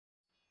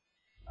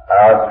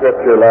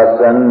scripture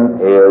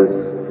lesson is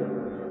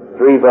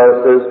 3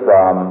 verses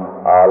from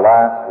our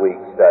last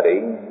week's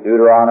study,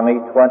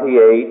 Deuteronomy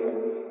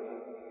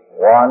 28,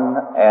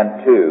 1 and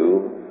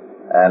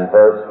 2, and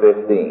verse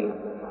 15.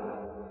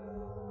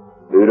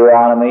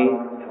 Deuteronomy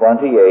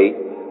 28,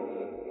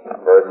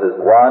 verses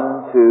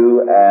 1,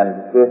 2,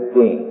 and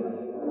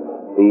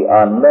 15. The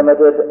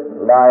unlimited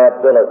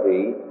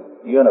liability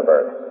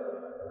universe.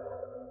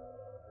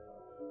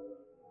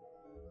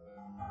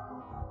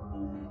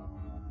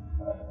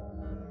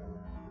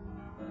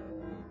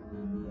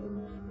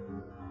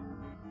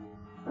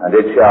 And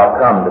it shall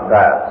come to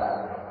pass,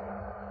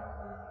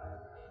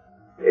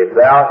 if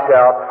thou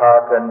shalt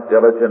hearken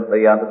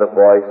diligently unto the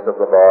voice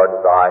of the Lord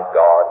thy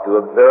God,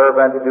 to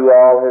observe and to do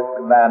all his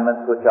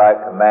commandments which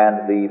I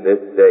command thee this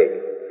day,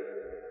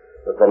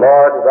 that the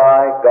Lord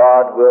thy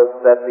God will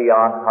set thee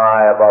on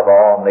high above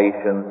all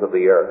nations of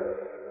the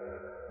earth,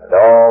 and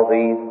all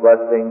these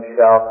blessings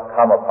shall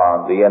come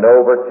upon thee and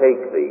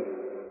overtake thee,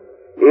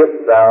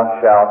 if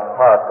thou shalt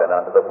hearken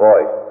unto the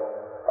voice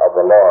of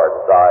the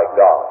Lord thy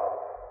God.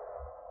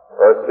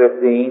 Verse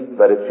 15,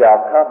 but it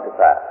shall come to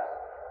pass,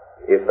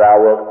 if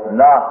thou wilt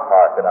not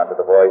hearken unto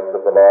the voice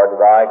of the Lord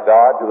thy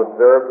God, to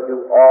observe to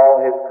do all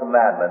his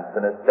commandments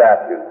and his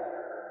statutes,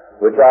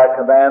 which I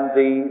command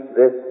thee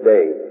this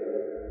day,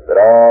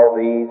 that all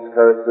these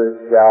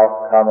curses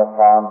shall come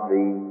upon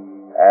thee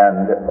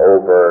and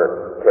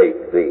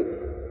overtake thee.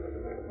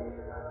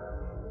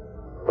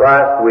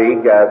 Last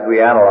week, as we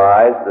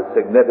analyzed the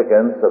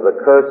significance of the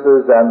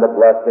curses and the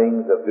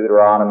blessings of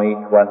Deuteronomy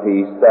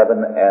 27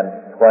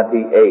 and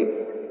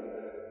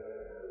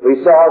 28, we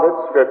saw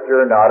that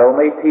Scripture not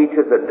only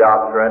teaches a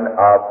doctrine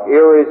of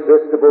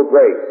irresistible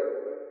grace,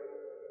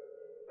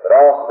 but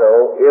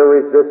also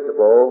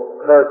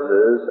irresistible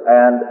curses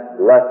and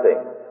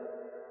blessings.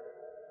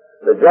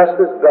 That just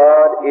as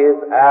God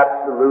is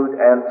absolute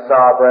and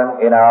sovereign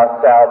in our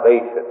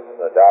salvation,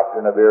 the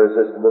doctrine of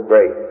irresistible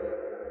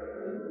grace,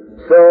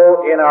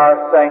 so in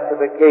our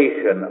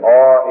sanctification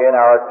or in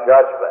our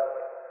judgment,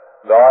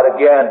 God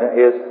again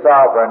is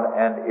sovereign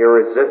and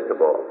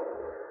irresistible.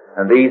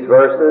 And these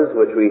verses,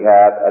 which we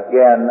have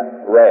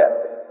again read,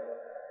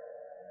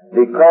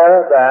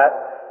 declare that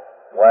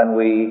when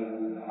we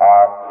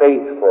are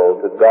faithful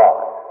to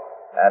God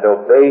and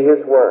obey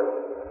his word,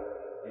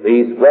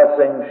 these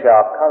blessings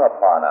shall come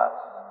upon us.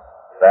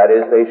 That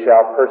is, they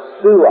shall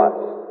pursue us,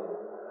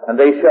 and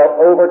they shall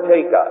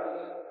overtake us,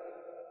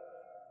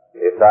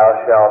 if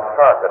thou shalt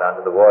hearken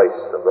unto the voice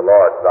of the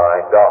Lord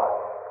thy God.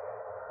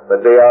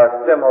 But they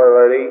are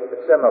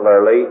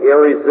similarly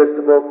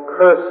irresistible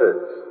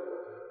curses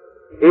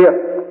if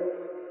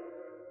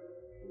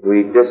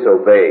we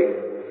disobey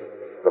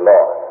the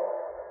Lord.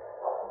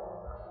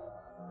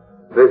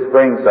 This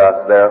brings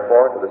us,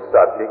 therefore, to the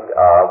subject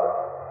of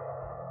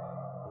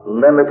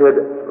limited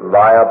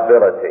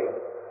liability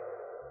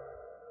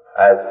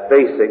as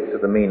basic to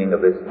the meaning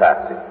of this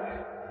passage.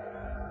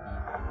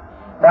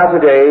 Now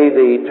today,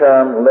 the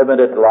term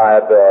limited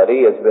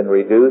liability has been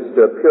reduced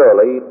to a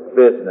purely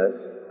business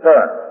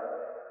term.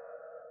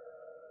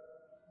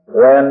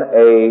 When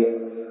a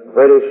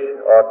British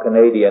or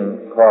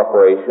Canadian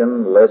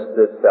corporation lists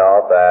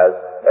itself as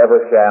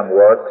Eversham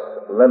Works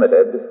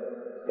Limited,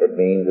 it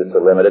means it's a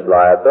limited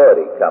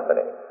liability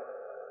company.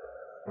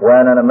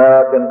 When an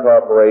American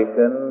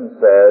corporation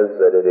says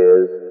that it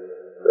is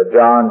the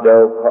John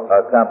Doe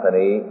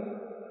Company,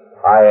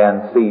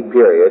 Inc.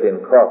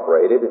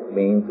 Incorporated, it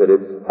means that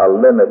it's a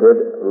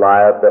limited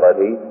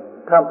liability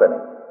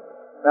company.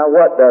 Now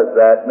what does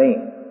that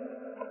mean?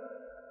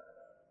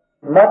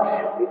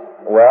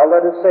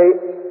 Let us say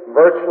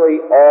virtually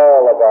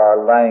all of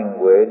our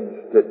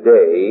language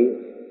today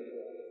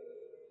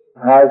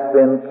has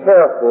been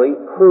carefully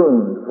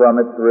pruned from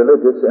its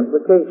religious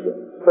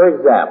implications. For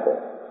example,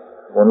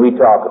 when we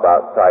talk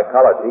about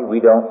psychology, we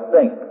don't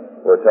think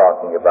we're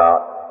talking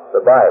about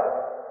the Bible.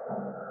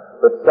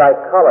 But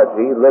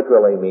psychology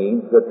literally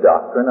means the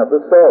doctrine of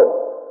the soul.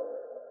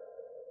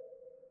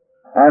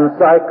 And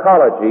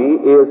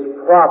psychology is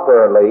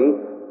properly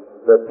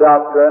the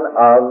doctrine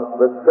of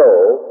the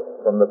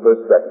soul from the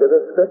perspective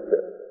of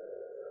Scripture.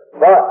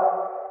 But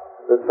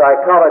the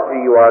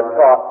psychology you are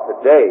taught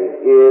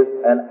today is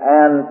an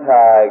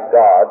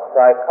anti-God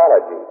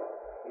psychology.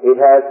 It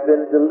has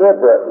been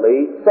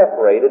deliberately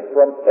separated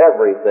from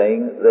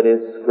everything that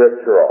is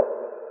scriptural.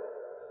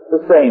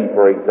 The same,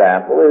 for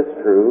example, is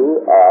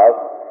true of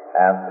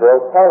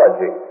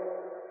anthropology.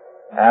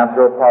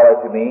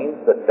 Anthropology means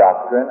the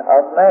doctrine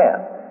of man.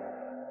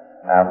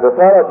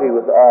 Anthropology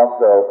was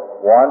also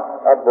once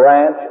a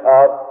branch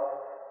of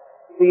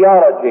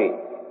theology,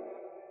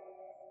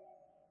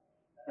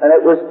 and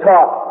it was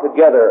taught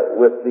together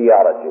with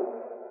theology,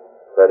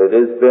 but it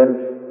has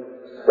been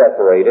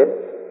separated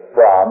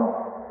from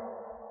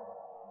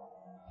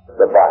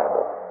the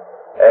Bible.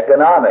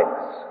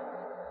 Economics.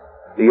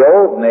 The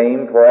old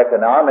name for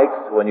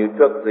economics, when you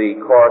took the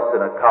course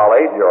in a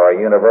college or a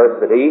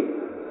university,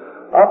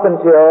 up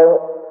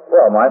until,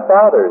 my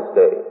father's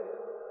day,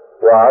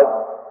 was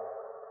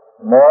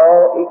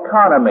moral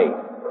economy.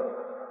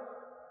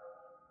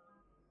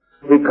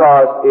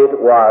 because it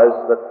was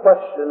the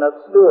question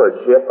of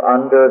stewardship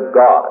under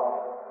God.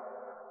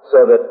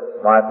 So that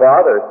my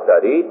father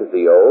studied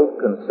the old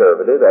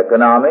conservative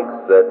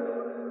economics that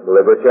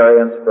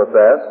libertarians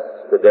profess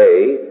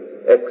today,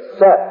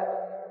 except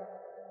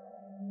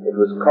it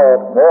was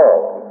called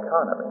moral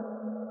economy.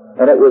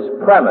 And it was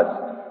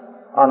premised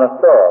on a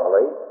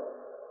thoroughly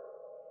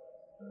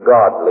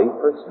godly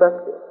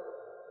perspective.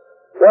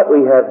 What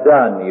we have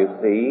done, you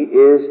see,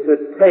 is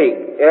to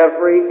take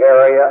every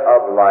area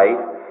of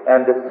life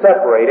and to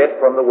separate it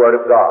from the Word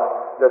of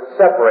God, to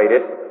separate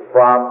it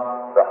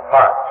from the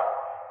heart,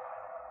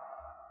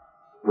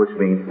 which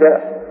means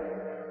death.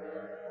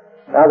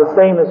 Now the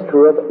same is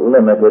true of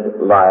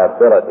limited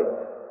liability.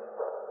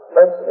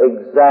 Let's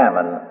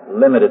examine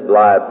limited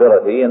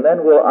liability, and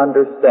then we'll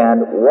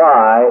understand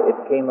why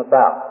it came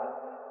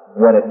about,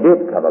 when it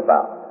did come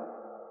about.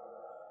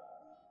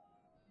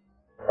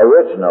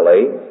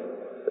 Originally,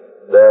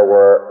 there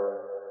were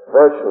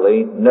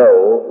virtually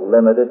no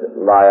limited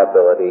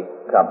liability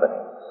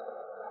companies.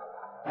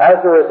 As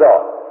a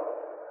result,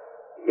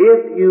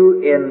 if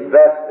you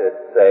invested,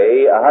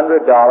 say,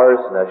 $100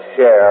 in a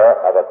share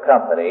of a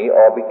company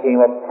or became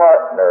a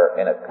partner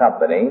in a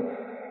company,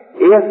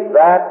 if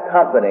that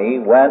company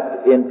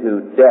went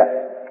into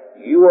debt,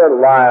 you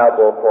were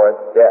liable for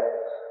its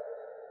debts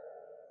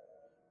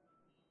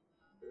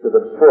to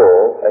the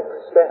full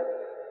extent.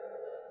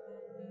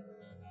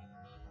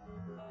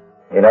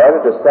 In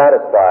order to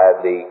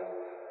satisfy the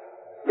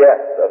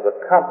debts of the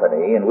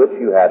company in which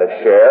you had a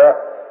share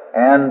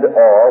and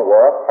or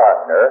were a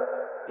partner,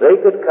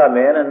 they could come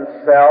in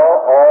and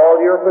sell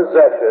all your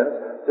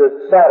possessions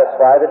to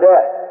satisfy the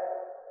debt.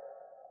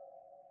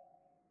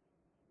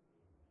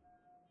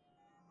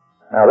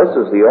 Now, this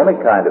was the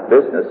only kind of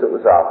business that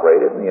was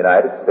operated in the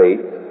United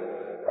States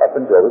up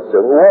until the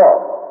Civil War.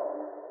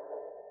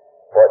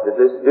 What did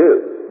this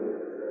do?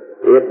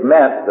 It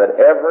meant that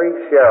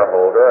every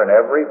shareholder and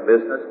every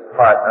business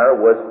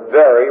partner was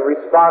very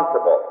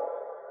responsible.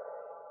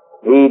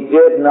 He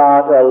did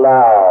not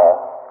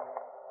allow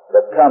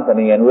the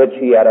company in which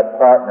he had a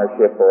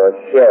partnership or a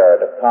share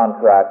to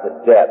contract a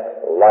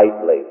debt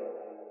lightly.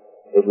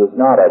 It was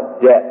not a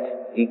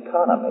debt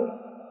economy.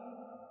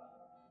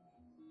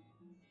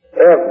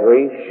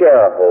 Every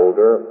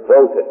shareholder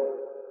voted,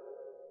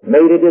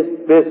 made it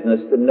his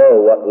business to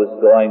know what was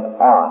going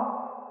on,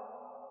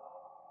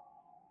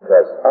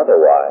 because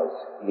otherwise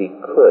he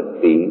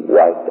could be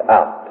wiped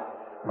out.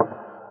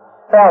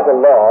 Now the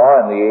law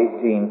in the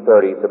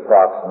 1830s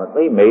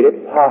approximately made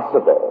it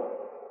possible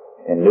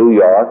in New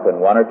York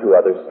and one or two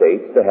other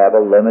states to have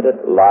a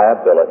limited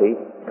liability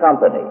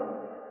company.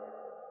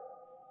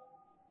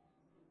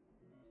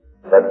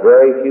 But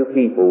very few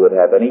people would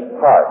have any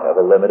part of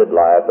a limited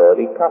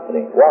liability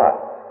company. Why?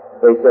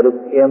 They said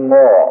it's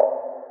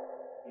immoral.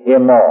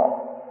 Immoral.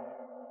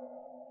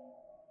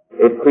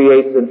 It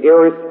creates an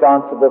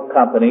irresponsible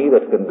company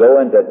that can go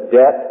into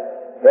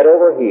debt head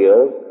over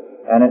heels,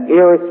 and an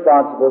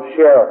irresponsible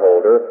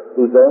shareholder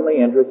who's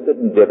only interested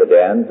in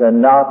dividends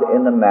and not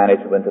in the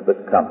management of the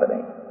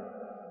company.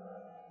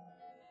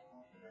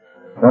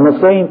 When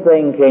the same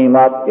thing came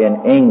up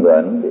in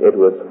England, it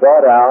was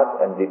brought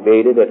out and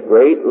debated at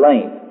great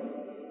length.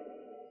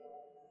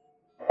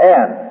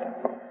 And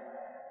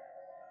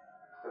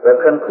the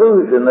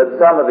conclusion that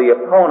some of the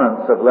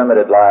opponents of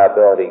limited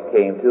liability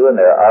came to, and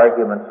their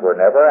arguments were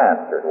never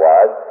answered,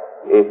 was,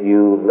 if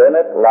you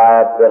limit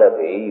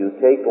liability, you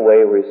take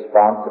away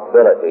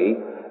responsibility,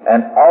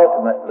 and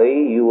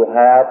ultimately you will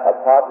have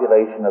a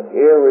population of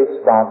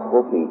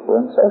irresponsible people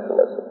in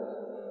socialism.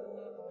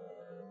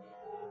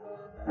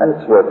 And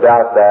it's worked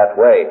out that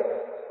way.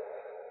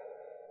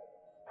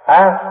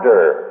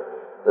 After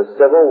the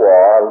Civil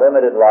War,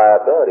 limited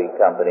liability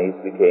companies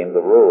became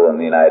the rule in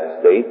the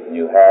United States, and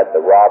you had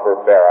the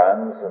robber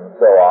barons and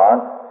so on,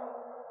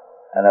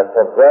 and a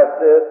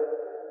progressive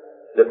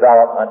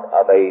development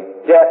of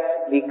a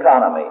debt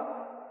economy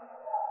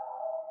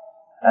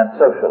and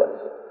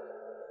socialism.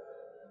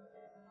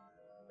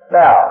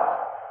 Now,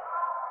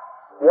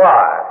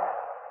 why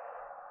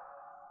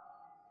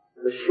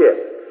the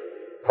shift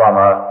from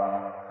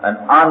an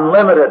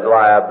unlimited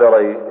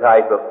liability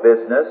type of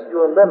business to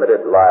a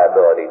limited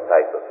liability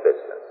type of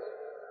business?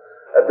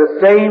 At the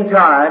same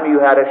time, you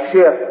had a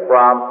shift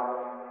from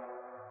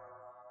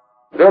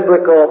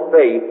biblical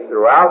faith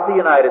throughout the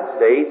United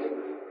States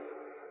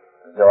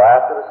until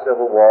after the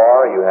Civil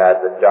War, you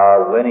had the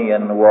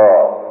Darwinian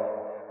world.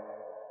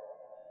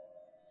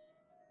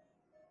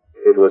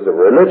 It was a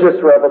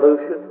religious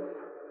revolution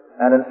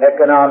and an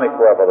economic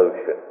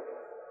revolution.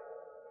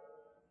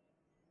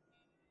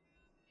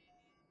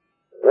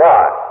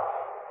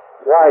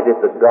 Why did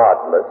the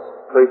godless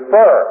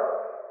prefer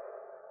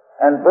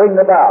and bring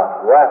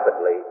about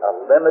rapidly a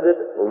limited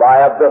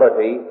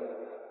liability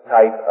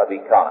type of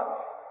economy?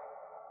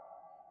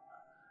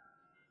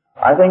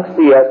 I think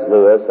C.S.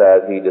 Lewis,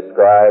 as he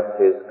describes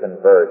his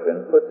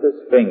conversion, puts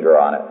his finger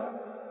on it.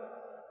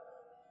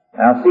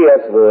 Now,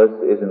 C.S. Lewis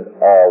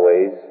isn't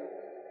always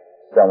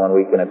someone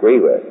we can agree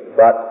with,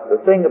 but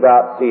the thing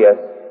about C.S.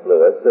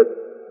 Lewis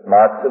that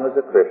marks him as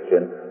a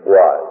Christian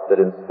was that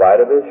in spite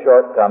of his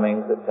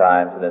shortcomings at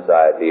times and his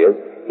ideas,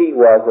 he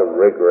was a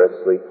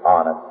rigorously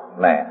honest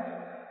man.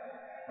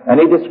 And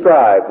he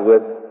described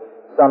with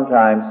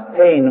sometimes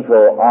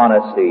painful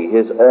honesty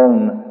his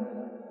own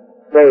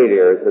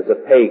failures as a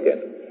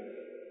pagan.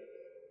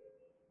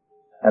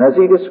 And as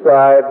he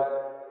describes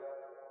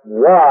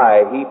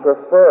why he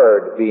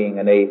preferred being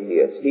an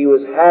atheist, he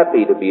was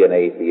happy to be an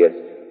atheist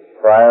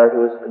prior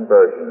to his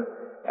conversion,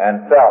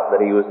 and felt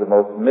that he was the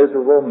most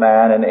miserable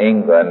man in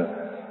England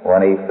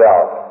when he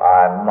felt,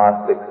 I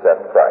must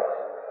accept Christ.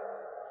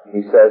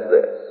 He says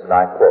this, and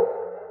I quote,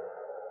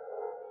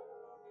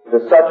 "To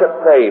such a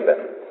craven,"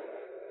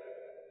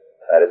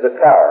 that is a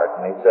coward,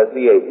 and he says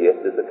the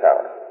atheist is a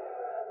coward,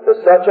 "to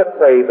such a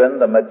craven,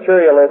 the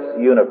materialist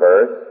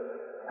universe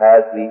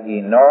has the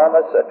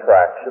enormous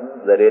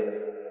attraction that it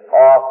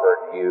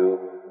offered you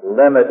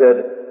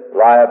limited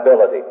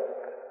liability.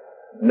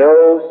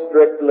 No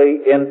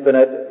strictly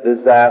infinite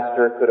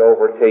disaster could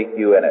overtake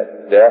you in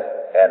it. Death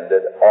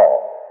ended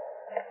all.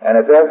 And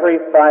if ever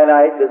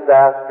finite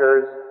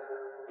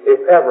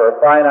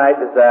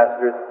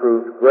disasters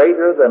proved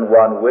greater than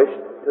one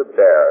wished to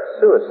bear,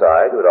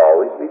 suicide would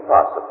always be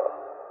possible.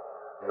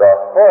 The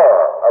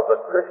horror of the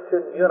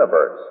Christian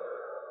universe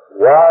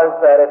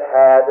was that it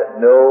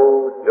had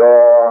no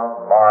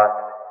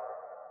door-marked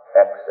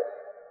exit.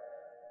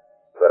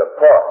 But of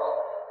course,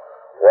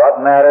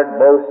 what mattered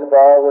most of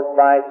all was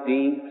my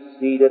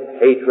deep-seated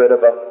hatred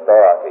of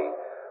authority,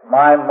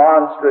 my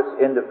monstrous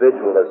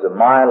individualism,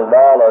 my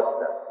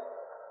lawlessness.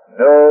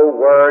 No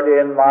word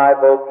in my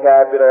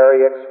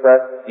vocabulary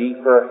expressed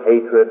deeper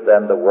hatred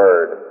than the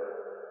word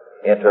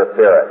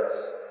interference.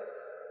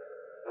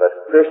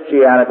 But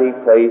Christianity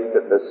placed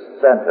at the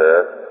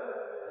center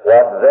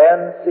what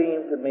then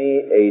seemed to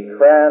me a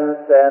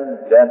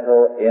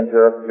transcendental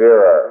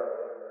interferer.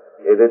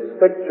 If its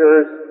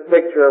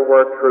picture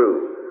were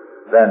true,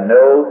 then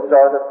no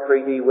sort of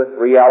treaty with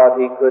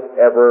reality could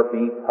ever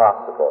be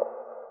possible.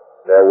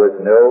 There was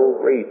no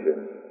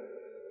region,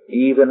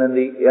 even in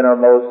the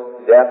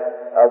innermost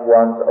depth of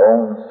one's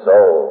own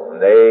soul,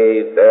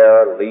 nay,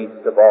 there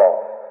least of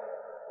all,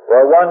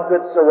 where one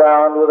could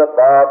surround with a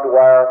barbed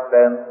wire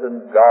fence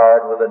and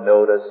guard with a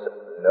notice,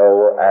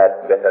 no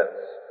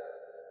admittance.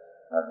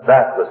 And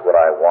that was what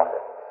I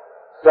wanted.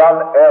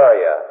 Some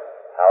area,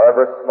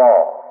 however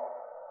small,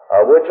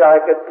 of which I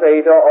could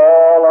say to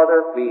all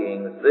other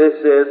beings, this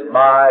is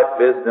my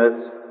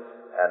business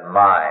and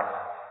mine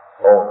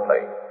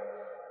only.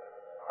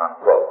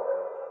 Unquote.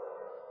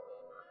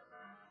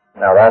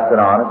 Now that's an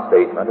honest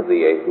statement of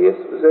the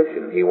atheist's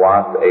position. He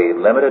wants a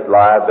limited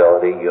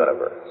liability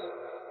universe.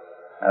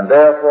 And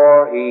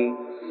therefore he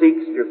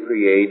seeks to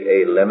create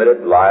a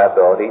limited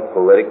liability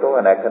political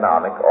and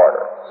economic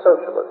order,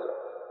 socialism.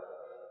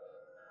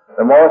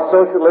 The more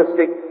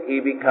socialistic he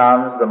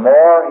becomes, the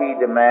more he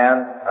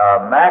demands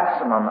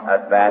maximum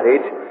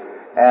advantage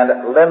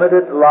and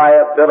limited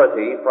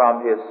liability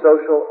from his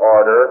social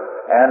order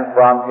and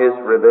from his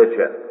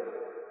religion.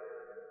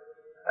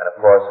 And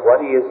of course, what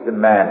he is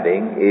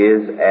demanding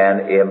is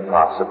an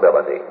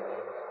impossibility.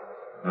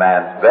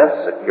 Man's best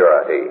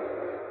security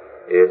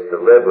is to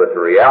live with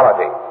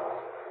reality,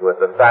 with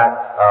the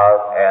fact of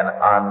an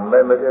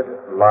unlimited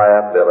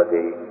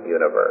liability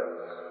universe.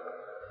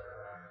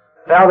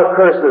 Now the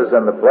curses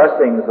and the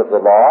blessings of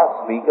the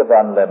law speak of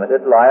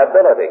unlimited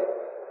liability.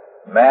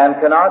 Man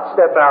cannot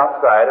step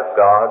outside of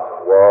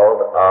God's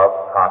world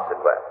of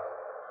consequence.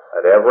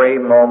 At every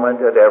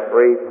moment, at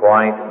every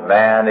point,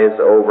 man is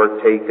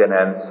overtaken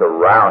and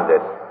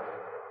surrounded,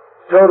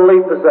 totally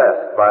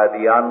possessed by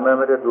the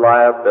unlimited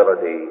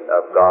liability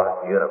of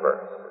God's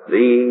universe.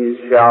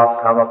 These shall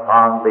come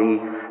upon thee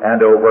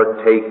and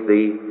overtake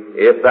thee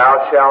if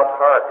thou shalt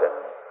hearken,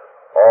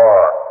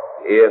 or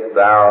if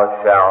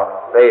thou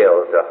shalt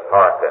fail to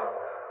hearken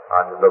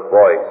unto the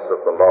voice of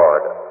the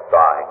Lord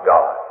thy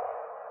God.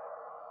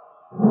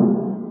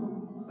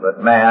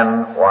 But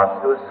man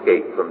wants to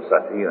escape from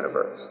such a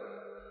universe.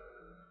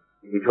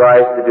 He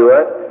tries to do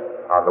it,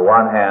 on the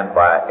one hand,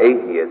 by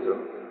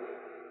atheism,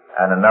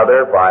 and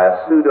another by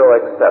a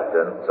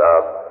pseudo-acceptance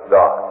of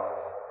God.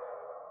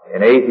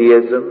 In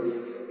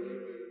atheism,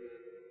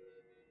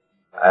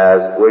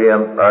 as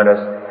William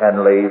Ernest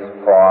Henley's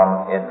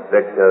poem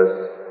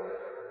Invictus,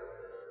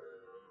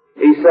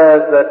 he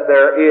says that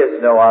there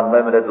is no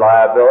unlimited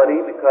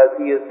liability because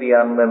he is the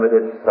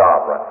unlimited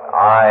sovereign.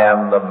 I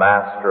am the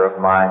master of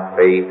my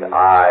fate.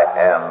 I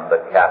am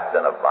the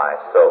captain of my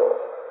soul.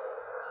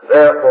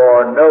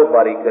 Therefore,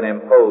 nobody can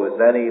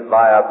impose any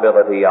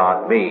liability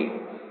on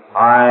me.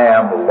 I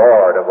am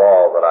Lord of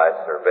all that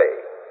I survey.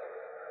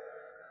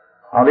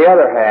 On the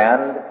other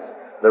hand,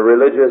 the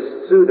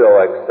religious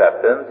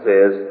pseudo-acceptance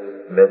is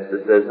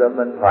mysticism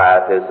and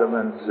pietism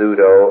and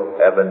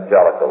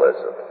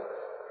pseudo-evangelicalism.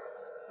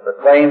 The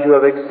claim to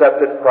have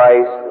accepted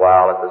Christ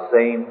while at the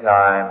same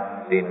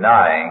time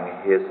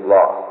denying His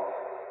law.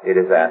 It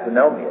is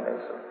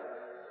antinomianism.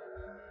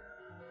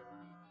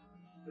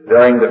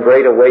 During the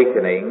Great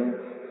Awakening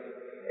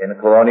in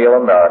colonial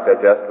America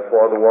just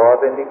before the War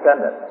of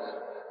Independence,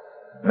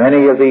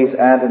 Many of these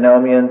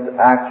antinomians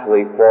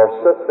actually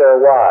forsook their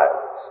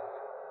wives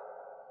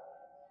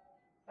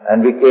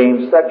and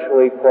became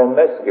sexually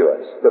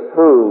promiscuous to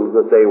prove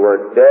that they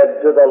were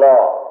dead to the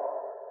law,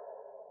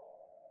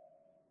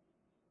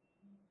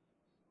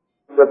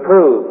 to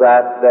prove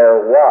that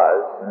there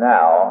was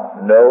now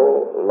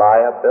no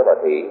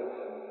liability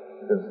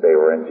since they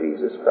were in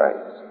Jesus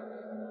Christ.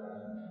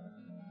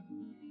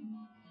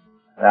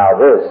 Now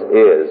this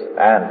is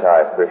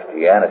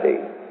anti-Christianity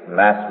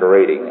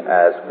masquerading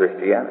as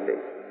Christianity.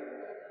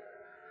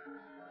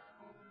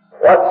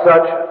 What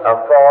such a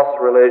false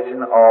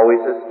religion always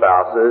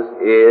espouses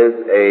is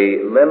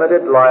a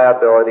limited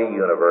liability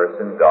universe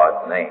in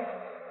God's name.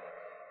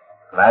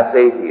 And that's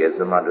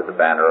atheism under the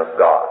banner of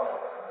God.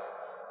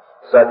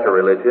 Such a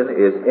religion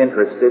is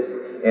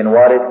interested in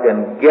what it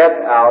can get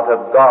out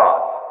of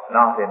God,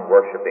 not in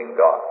worshiping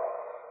God.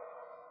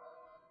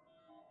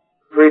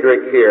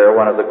 Friedrich here,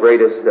 one of the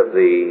greatest of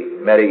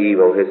the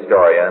medieval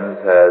historians,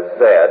 has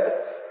said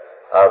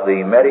of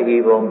the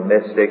medieval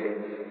mystic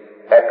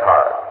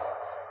Eckhart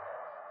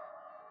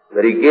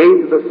that he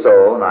gave to the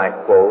soul, and I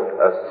quote,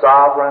 a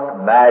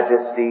sovereign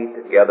majesty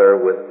together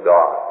with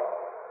God.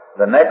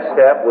 The next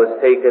step was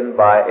taken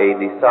by a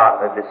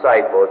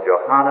disciple,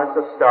 Johannes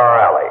of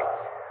Starali,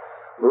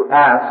 who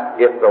asked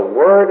if the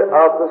word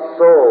of the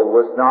soul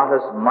was not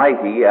as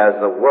mighty as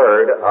the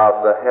word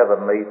of the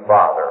Heavenly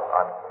Father,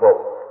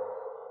 unquote.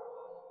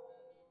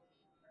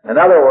 In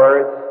other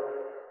words,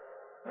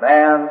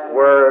 man's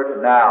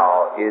word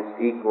now is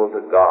equal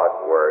to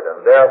God's word,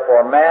 and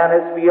therefore man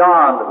is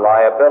beyond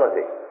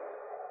liability.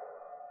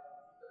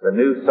 The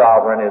new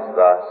sovereign is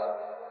thus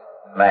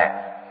man,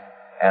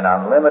 and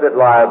unlimited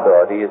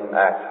liability is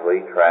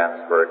actually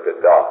transferred to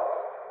God.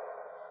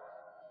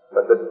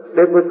 But the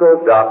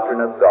biblical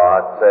doctrine of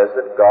God says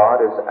that God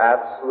is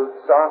absolute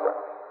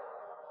sovereign.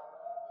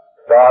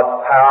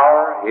 God's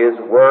power, His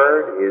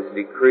word, His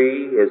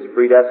decree, His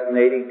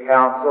predestinating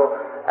counsel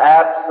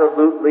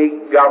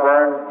absolutely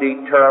govern,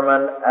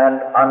 determine,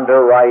 and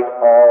underwrite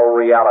all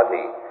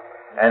reality.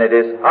 And it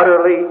is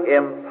utterly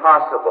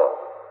impossible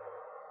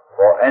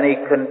for any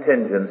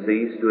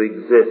contingencies to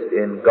exist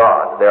in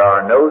God. There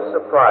are no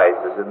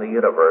surprises in the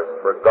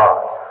universe for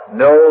God.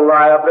 No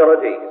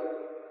liabilities,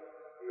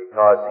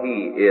 because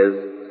He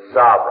is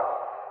sovereign.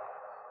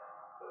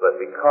 But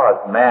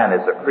because man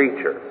is a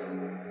creature,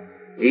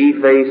 he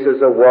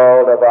faces a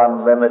world of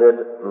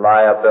unlimited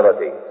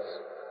liabilities.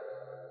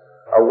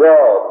 A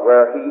world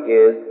where he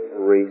is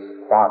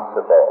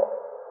responsible.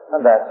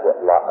 And that's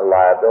what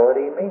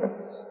liability means.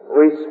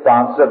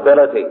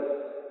 Responsibility.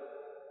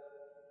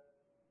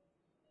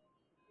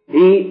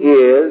 He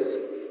is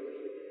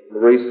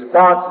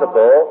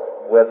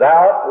responsible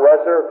without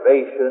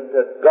reservation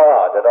to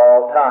God at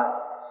all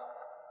times.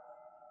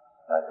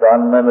 That's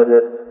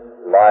unlimited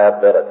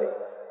liability.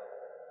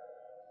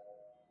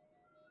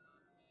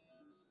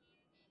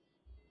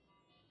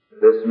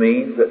 This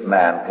means that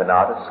man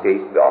cannot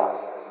escape God.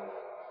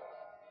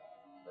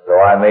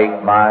 Though I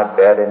make my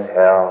bed in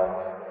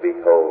hell,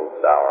 behold,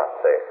 thou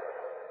art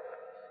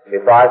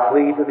there. If I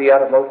flee to the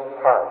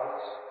uttermost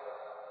parts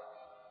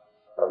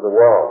of the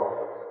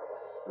world,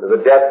 to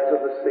the depths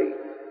of the sea,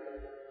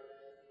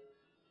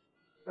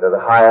 to the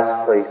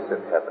highest place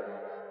in heaven,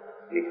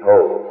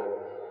 behold,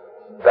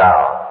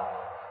 thou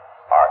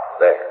art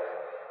there.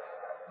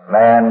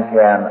 Man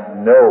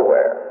can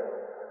nowhere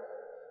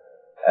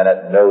and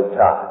at no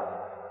time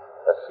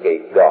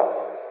escape God.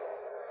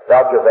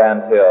 Dr.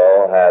 Van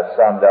Til has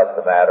summed up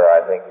the matter,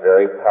 I think,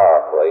 very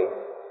powerfully.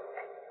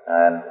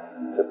 And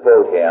to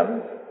quote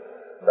him,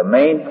 the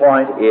main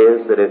point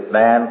is that if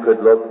man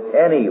could look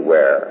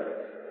anywhere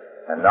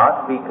and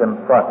not be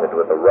confronted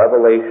with the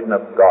revelation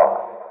of God,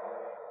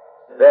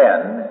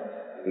 then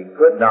he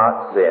could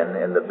not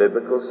sin in the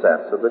biblical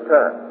sense of the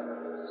term.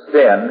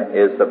 Sin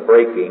is the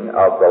breaking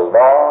of the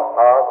law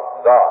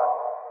of God.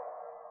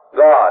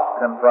 God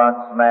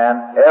confronts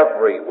man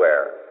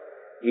everywhere.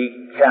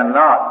 He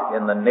cannot,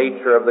 in the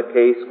nature of the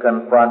case,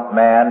 confront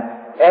man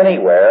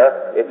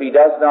anywhere if he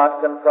does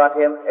not confront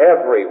him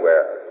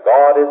everywhere.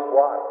 God is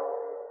one.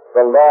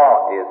 The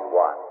law is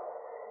one.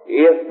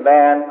 If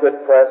man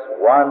could press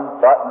one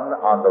button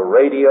on the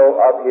radio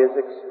of his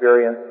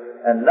experience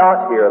and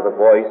not hear the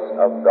voice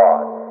of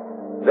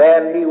God,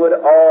 then he would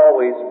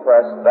always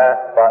press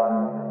that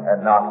button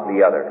and not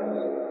the others.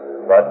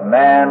 But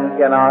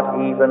man cannot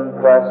even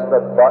press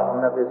the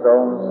button of his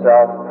own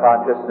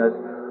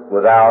self-consciousness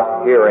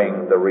without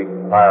hearing the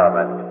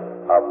requirement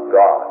of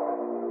God.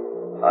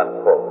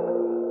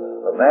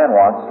 Unquote. But man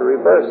wants to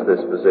reverse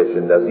this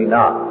position, does he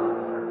not?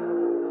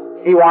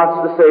 He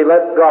wants to say,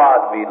 let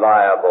God be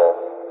liable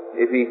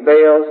if he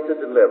fails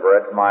to deliver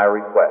at my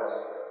request.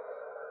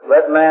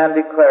 Let man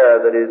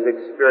declare that his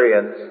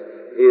experience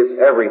is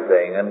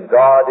everything and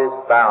God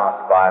is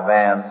bound by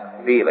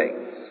man's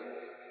feelings.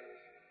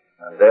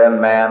 And then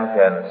man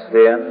can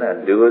sin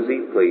and do as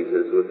he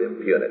pleases with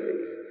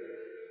impunity.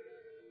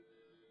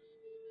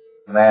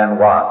 Man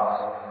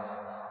wants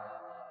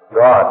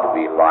God to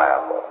be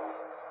liable.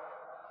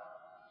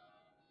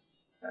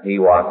 And he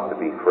wants to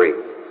be free.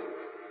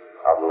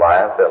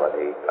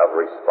 liability of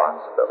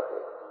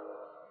responsibility.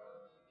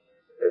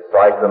 It's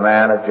like the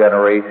man a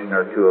generation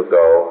or two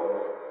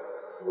ago,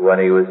 when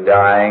he was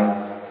dying,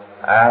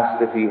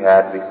 asked if he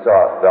had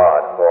besought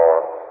God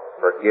for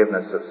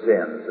forgiveness of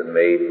sins and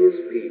made his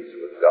peace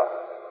with God.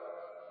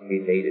 He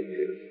needed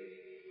to.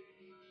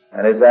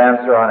 And his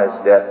answer on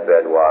his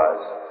deathbed was,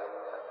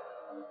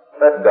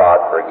 "Let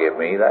God forgive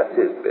me, that's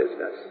His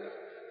business."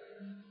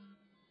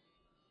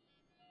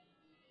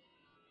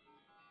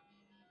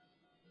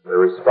 The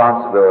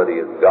responsibility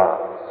is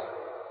God's,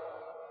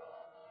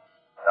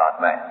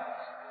 not man's.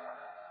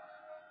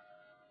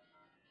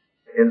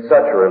 In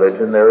such a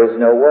religion there is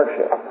no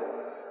worship.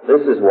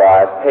 This is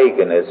why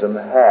paganism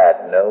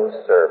had no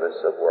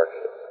service of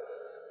worship.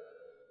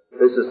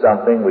 This is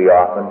something we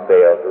often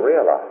fail to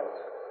realize.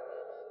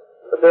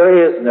 But there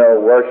is no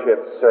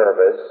worship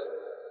service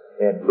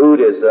in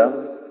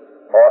Buddhism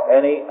or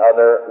any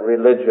other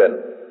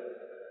religion.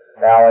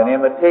 Now, in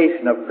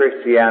imitation of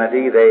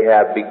Christianity, they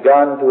have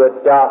begun to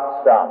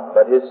adopt some,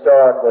 but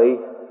historically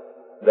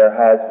there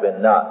has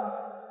been none.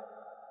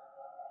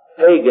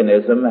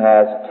 Paganism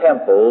has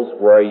temples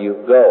where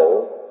you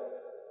go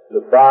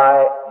to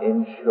buy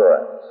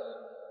insurance.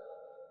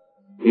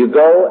 You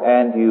go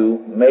and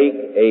you make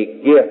a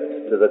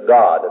gift to the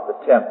god of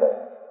the temple.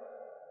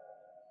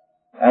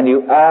 And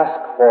you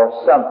ask for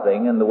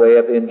something in the way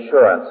of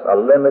insurance, a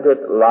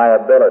limited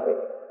liability.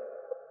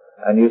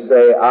 And you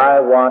say, "I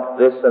want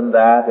this and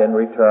that in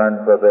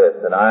return for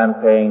this, and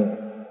I'm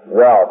paying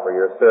well for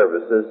your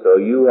services, so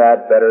you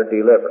had better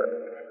deliver.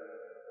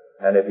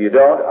 And if you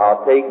don't,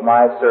 I'll take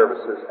my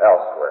services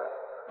elsewhere."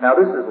 Now,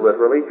 this is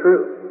literally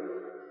true.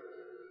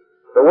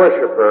 The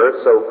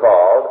worshiper,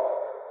 so-called,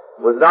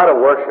 was not a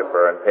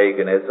worshiper in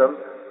paganism,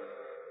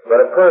 but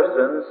a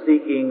person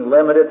seeking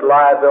limited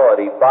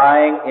liability,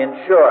 buying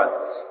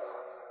insurance.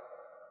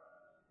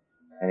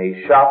 And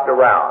he shopped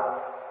around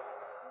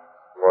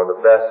for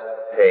the best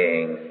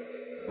paying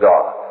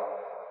god.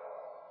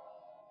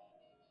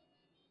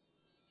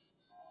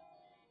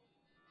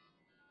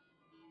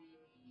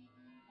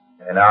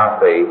 In our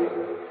faith,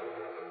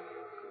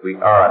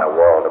 we are in a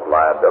world of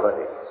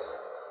liabilities.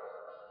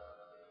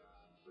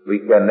 We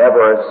can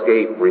never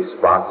escape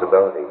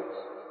responsibilities.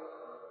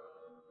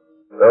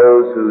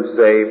 Those who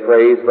say,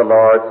 "Praise the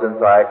Lord,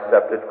 since I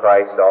accepted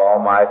Christ, all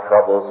my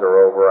troubles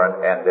are over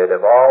and ended,"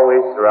 have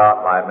always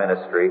throughout my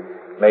ministry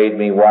made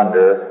me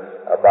wonder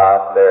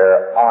about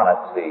their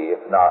honesty,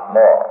 if not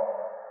more.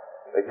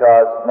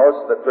 Because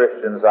most of the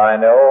Christians I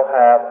know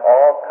have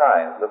all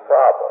kinds of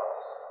problems.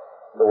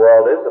 The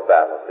world is a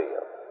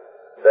battlefield.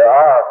 There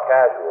are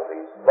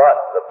casualties,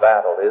 but the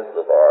battle is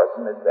the Lord's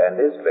and its end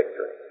is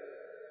victory.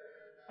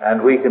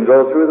 And we can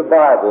go through the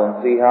Bible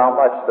and see how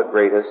much the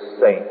greatest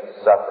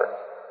saints suffered.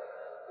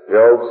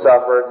 Job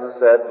suffered and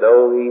said,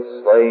 "Though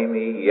he slay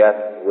me,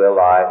 yet will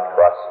I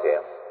trust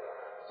him."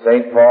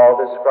 St. Paul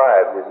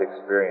described his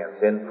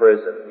experience in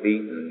prison,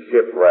 beaten,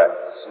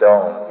 shipwrecked,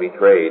 stoned,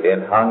 betrayed,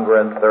 in hunger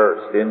and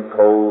thirst, in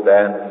cold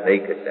and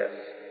nakedness.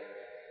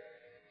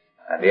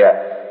 And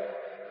yet,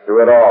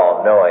 through it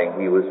all, knowing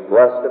he was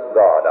blessed of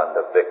God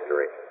unto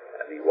victory,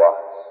 and he was.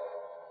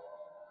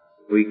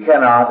 We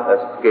cannot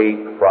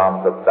escape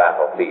from the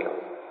battlefield.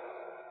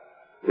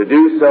 To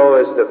do so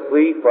is to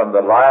flee from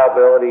the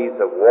liabilities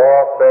of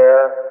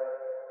warfare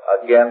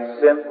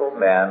against sinful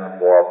men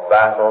for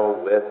battle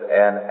with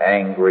an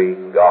angry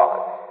God.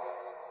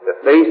 To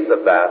face the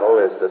battle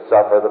is to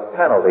suffer the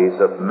penalties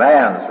of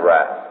man's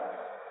wrath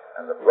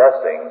and the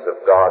blessings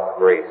of God's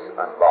grace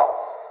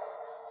unlocked.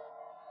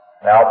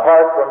 Now,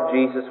 apart from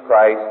Jesus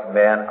Christ,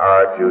 men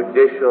are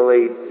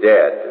judicially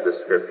dead, the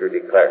Scripture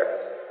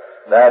declares.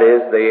 That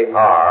is, they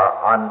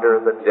are under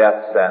the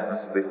death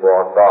sentence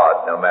before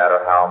God, no matter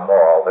how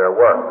moral their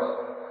works.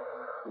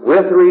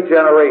 With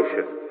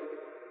regeneration,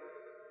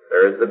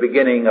 there is the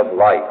beginning of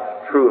life,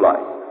 true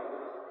life.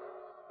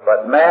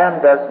 But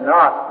man does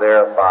not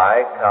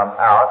thereby come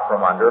out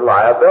from under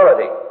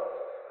liability.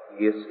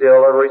 He is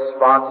still a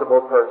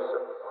responsible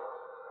person.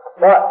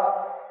 But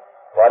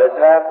what has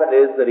happened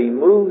is that he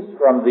moves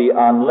from the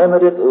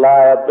unlimited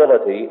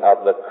liability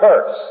of the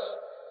curse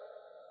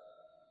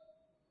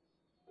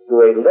to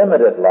a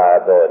limited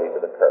liability to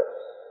the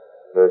curse.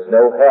 There's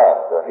no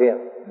hell for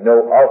him,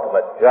 no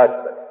ultimate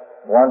judgment,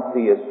 once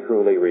he is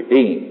truly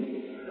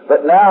redeemed.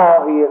 But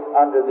now he is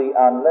under the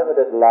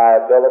unlimited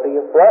liability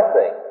of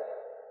blessing.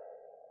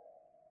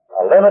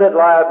 A limited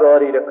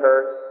liability to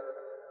curse,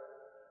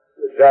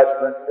 to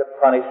judgment, to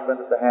punishment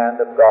at the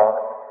hand of God.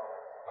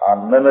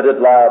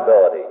 Unlimited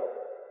liability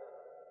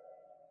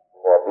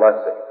for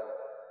blessing.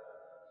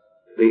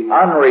 The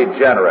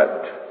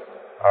unregenerate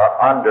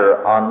are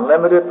under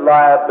unlimited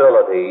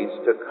liabilities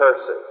to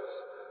curses,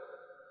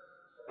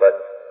 but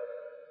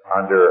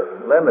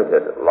under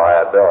limited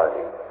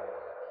liability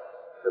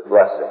to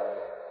blessing.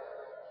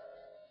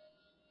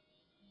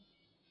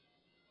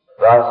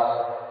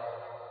 Thus,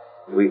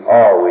 we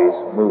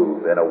always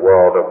move in a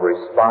world of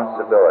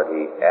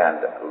responsibility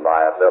and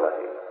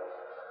liability.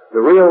 The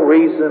real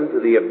reason to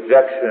the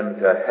objection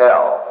to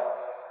hell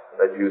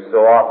that you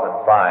so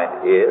often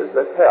find is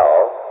that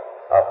hell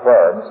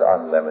affirms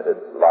unlimited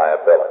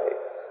liability.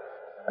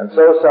 And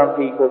so some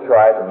people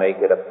try to make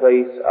it a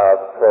place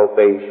of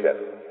probation.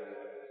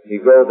 You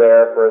go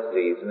there for a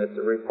season, it's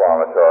a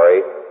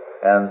reformatory,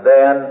 and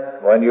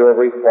then when you're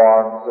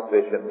reformed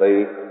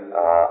sufficiently,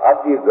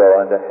 up you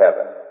go into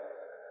heaven.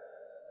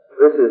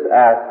 This is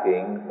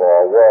asking for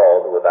a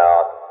world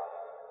without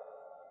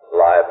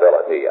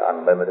liability,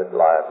 unlimited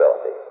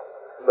liability.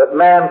 But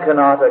man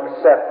cannot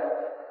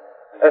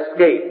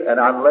escape an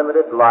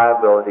unlimited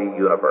liability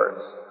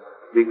universe,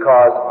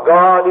 because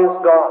God is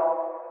God.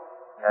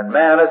 And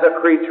man as a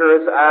creature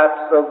is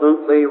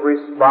absolutely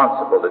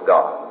responsible to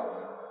God.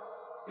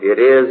 It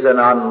is an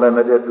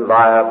unlimited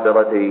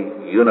liability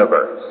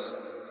universe.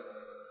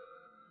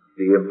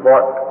 The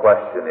important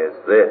question is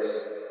this: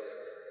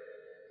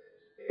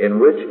 in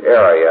which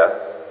area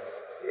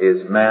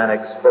is man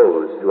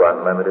exposed to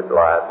unlimited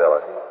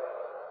liability?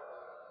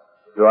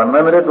 To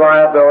unlimited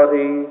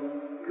liability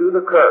to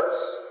the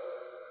curse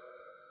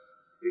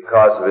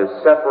because of his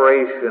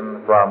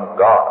separation from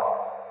God,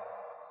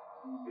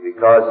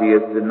 because he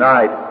has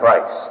denied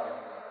Christ?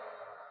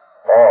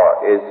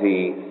 Or is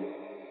he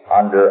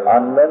under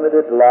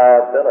unlimited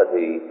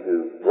liability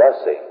to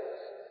blessings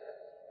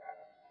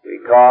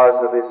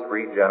because of his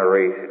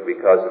regeneration,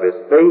 because of his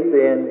faith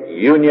in,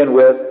 union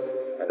with,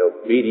 and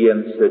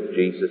obedience to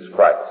Jesus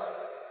Christ?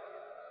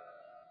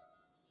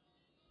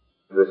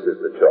 This is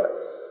the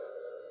choice.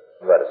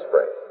 Let us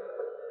pray.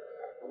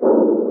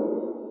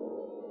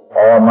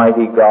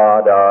 Almighty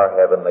God, our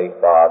Heavenly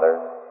Father,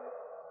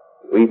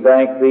 we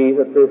thank Thee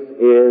that this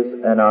is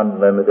an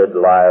unlimited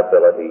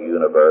liability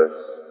universe,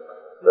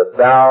 that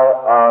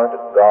Thou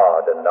art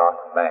God and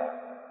not man.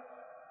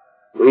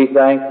 We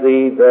thank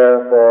Thee,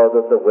 therefore,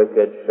 that the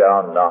wicked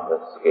shall not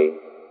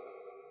escape,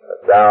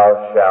 that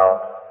Thou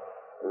shalt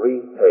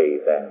repay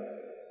them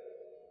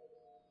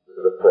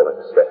to the full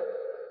extent.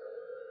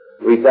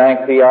 We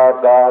thank Thee,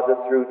 our God,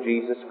 that through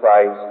Jesus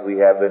Christ we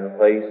have been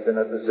placed in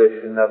a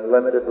position of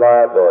limited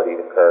liability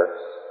to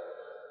curse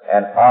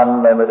and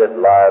unlimited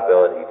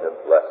liability to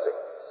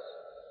blessings.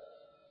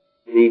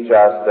 Teach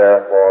us,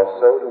 therefore,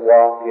 so to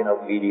walk in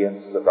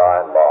obedience to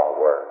Thy law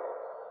word,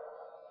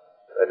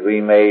 that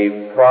we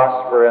may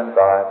prosper in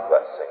Thy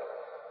blessing,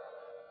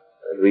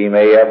 that we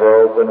may ever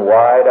open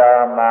wide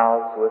our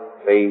mouths with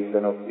faith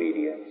and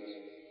obedience,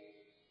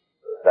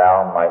 that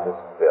Thou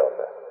mightest fill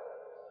them.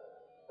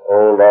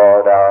 O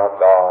Lord our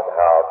God,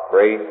 how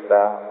great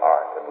Thou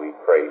art, and we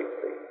praise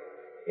Thee.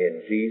 In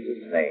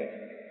Jesus' name,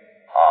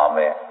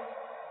 Amen.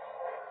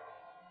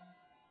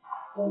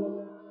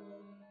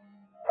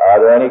 Are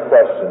there any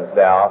questions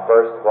now?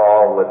 First of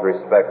all, with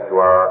respect to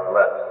our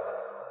lesson.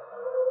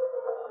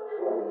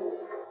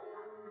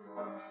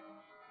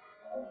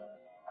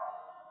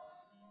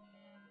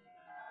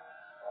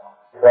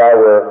 While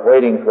we're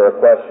waiting for a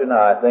question,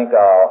 I think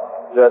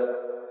I'll just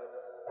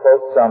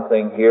quote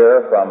something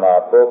here from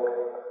a book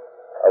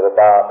of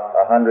about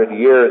 100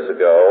 years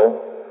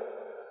ago,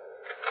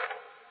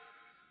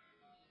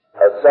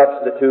 A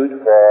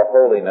Substitute for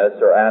Holiness,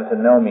 or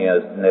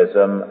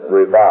Antinomianism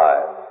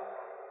Revived.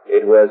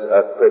 It was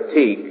a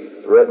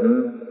critique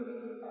written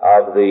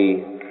of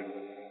the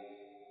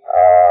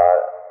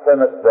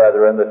Plymouth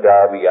Brethren, the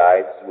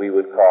Darbyites, we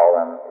would call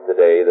them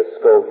today the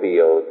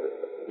Schofield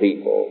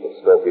people, the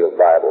Schofield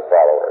Bible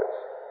followers.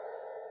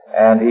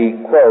 And he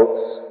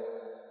quotes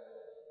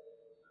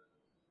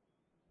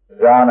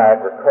John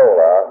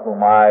Agricola,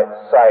 whom I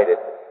cited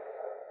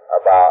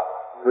about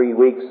 3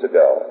 weeks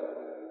ago,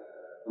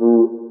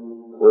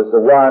 who was the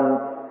one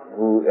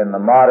who in the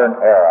modern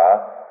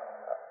era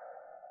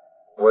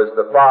was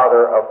the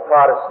father of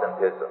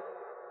Protestantism.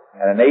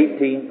 And in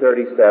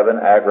 1837,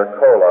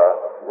 Agricola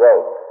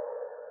wrote,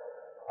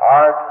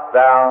 "Art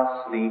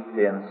thou steeped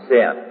in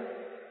sin,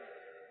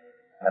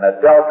 an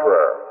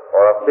adulterer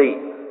or a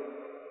thief?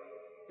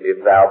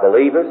 If thou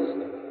believest,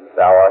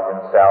 thou art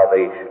in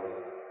salvation.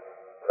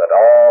 But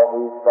all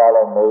who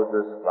follow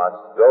Moses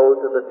must go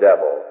to the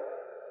devil,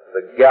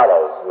 the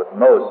gallows with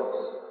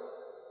Moses."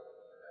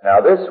 Now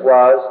this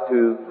was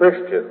to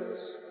Christians,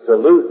 to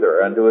Luther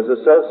and to his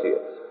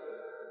associates,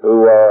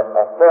 who were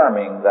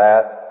affirming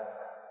that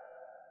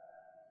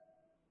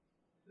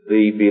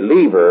the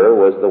believer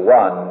was the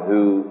one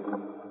who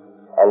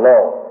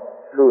alone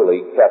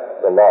truly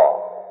kept the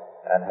law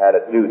and had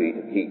a duty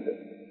to keep it.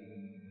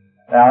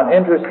 Now an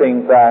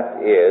interesting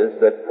fact is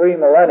that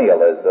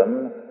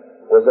premillennialism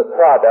was a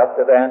product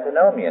of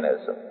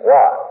antinomianism.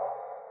 Why?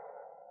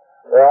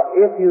 Well,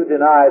 if you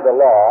deny the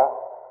law,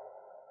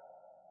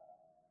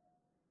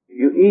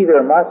 you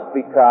either must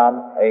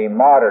become a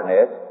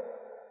modernist,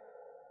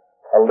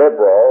 a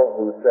liberal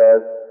who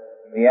says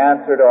the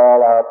answer to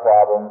all our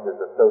problems is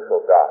a social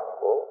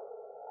gospel,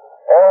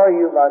 or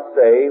you must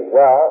say,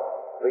 well,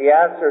 the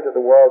answer to the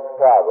world's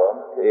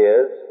problems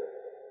is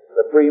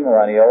the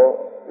premillennial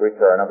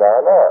return of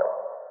our Lord.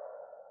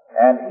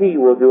 And He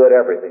will do it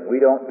everything. We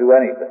don't do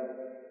anything.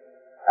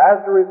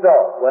 As a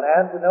result, when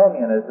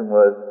antinomianism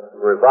was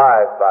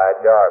revived by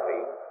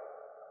Darby,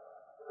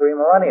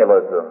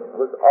 premillennialism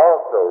was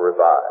also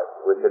revived.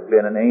 which had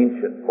been an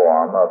ancient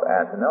form of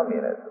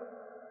antinomianism.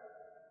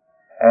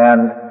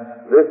 And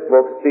this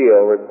book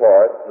still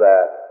reports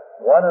that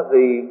one of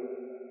the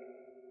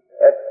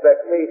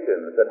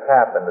expectations that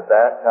happened at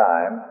that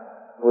time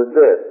was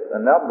this: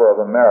 a number of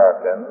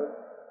Americans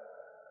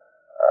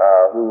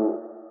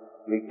who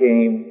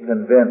became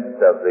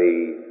convinced of the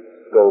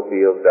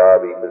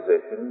Schofield-Darby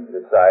position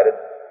decided,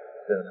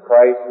 since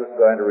Christ was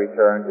going to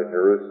return to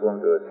Jerusalem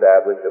to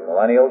establish a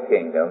millennial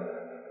kingdom,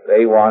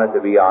 they wanted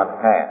to be on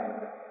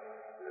hand,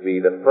 to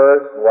be the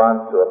first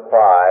ones to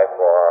apply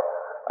for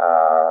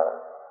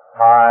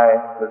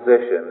high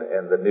position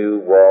in the new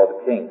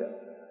world kingdom.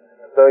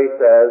 So he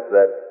says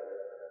that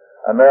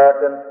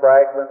American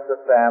fragments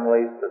of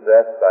families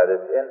possessed by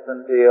this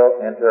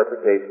infantile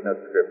interpretation of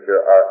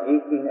Scripture are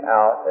eking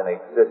out an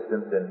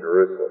existence in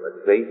Jerusalem.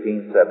 It's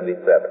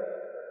 1877.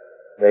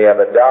 They have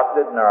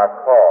adopted and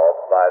are called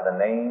by the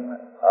name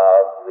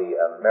of the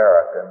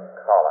American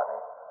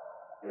colony.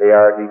 They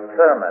are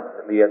determined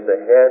to be at the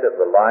head of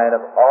the line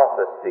of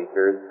office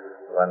seekers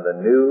when the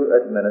new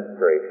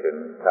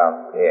administration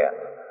comes in.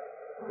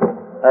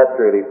 That's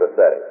really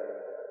pathetic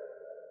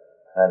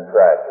and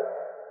tragic.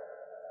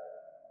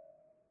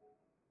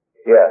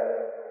 Yes.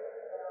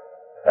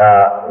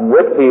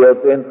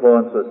 Whitfield's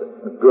influence was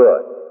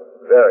good,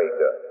 very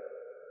good.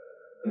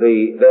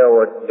 There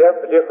were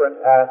different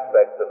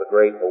aspects of the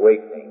Great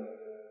Awakening.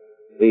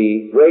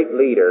 The great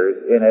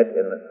leaders in it,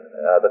 in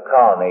the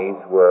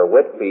colonies, were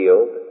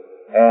Whitfield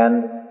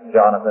and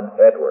Jonathan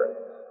Edwards.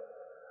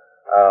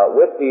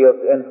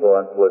 Whitfield's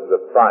influence was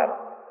the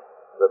finest,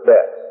 the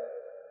best.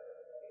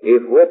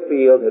 If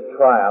Whitfield had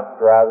triumphed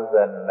rather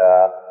than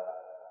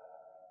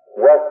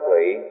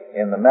Wesley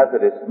in the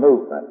Methodist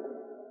movement,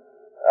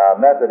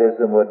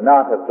 Methodism would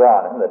not have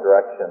gone in the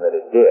direction that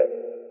it did.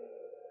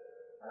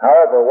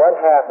 However, what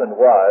happened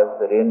was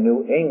that in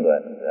New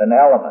England, an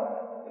element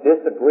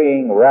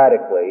disagreeing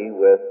radically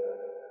with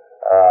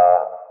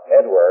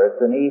Edwards,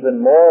 and even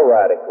more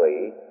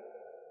radically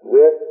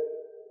with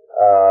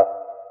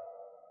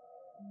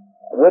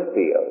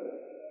Whitfield,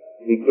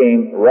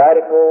 became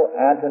radical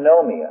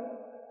antinomian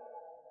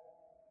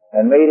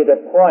and made it a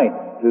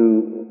point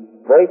to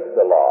break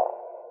the law,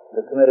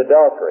 to commit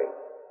adultery,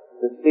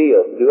 to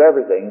steal, to do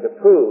everything to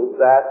prove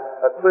that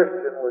a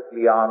Christian was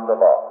beyond the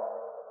law.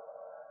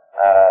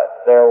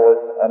 There was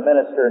a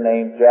minister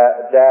named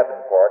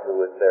Davenport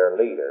who was their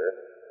leader,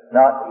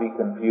 not to be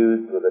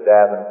confused with the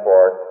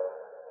Davenport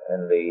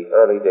in the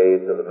early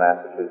days of the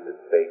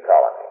Massachusetts Bay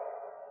Colony.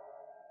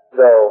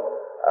 So,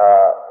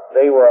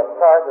 they were a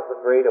part of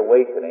the Great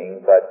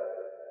Awakening, but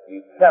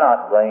you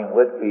cannot blame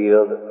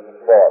Whitfield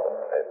for them.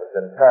 It was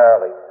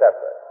entirely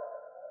separate.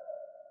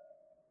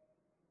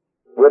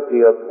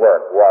 Whitfield's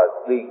work was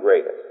the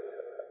greatest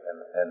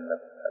in the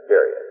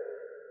period.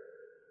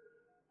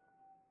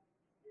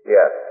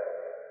 Yes.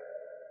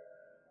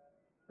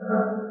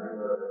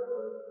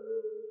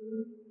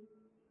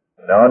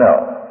 No.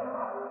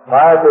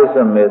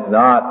 Pietism is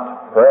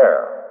not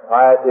prayer.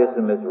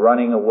 Pietism is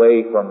running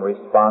away from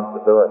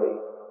responsibility.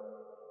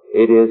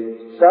 It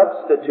is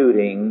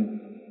substituting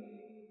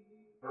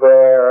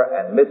prayer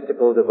and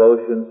mystical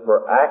devotions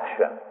for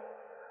action.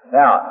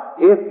 Now,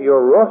 if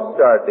your roof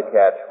started to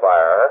catch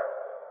fire,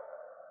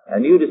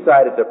 and you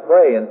decided to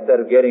pray instead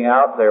of getting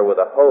out there with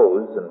a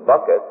hose and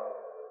bucket,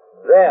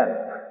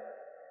 then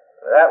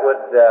that would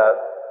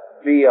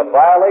be a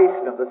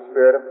violation of the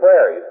spirit of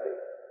prayer, you see.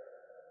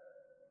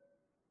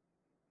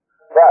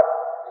 But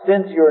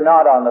since you're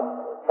not on the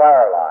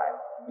fire line,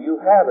 you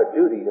have a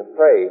duty to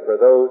pray for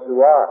those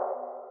who are,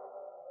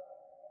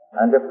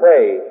 and to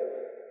pray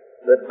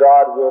that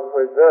God will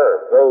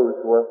preserve those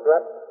who are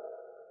threatened.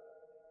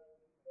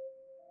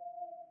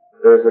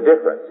 There's a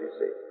difference, you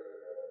see.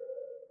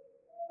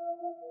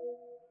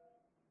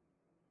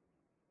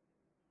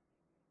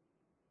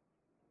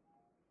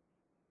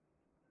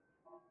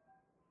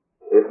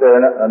 Is there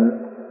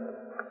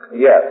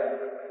yes.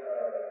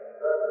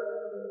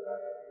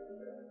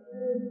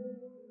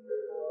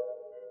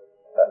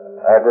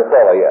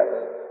 Agricola, yes.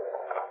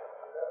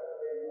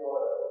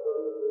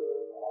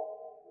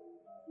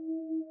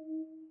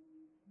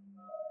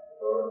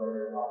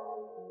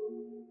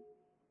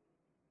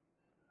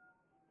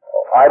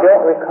 I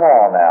don't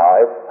recall now.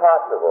 It's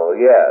possible,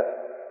 yes.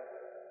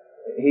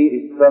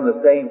 He's from the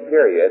same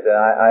period, and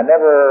I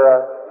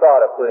never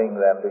thought of putting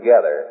them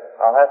together.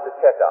 I'll have to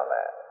check on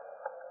that.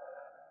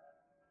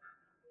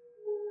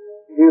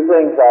 A few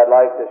things I'd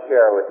like to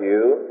share with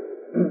you.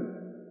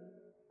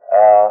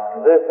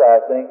 This, I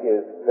think,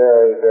 is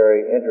very,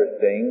 very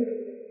interesting.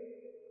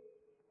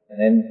 An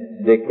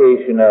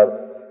indication of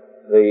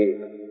the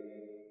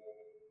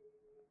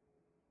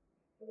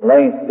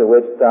lengths to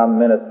which some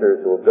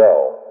ministers will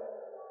go.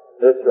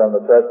 This from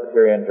the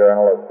Presbyterian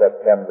Journal of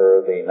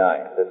September the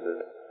 9th. This is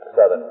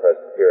Southern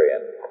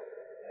Presbyterian.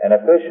 An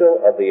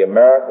official of the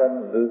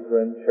American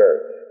Lutheran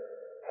Church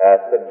has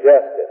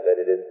suggested that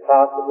it is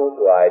possible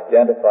to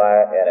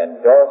identify an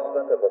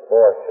endorsement of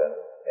abortion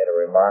in a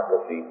remark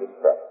of Jesus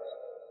Christ.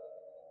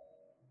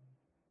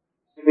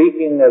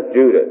 Speaking of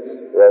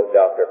Judas, wrote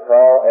Dr.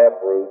 Carl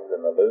F. Ruth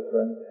in the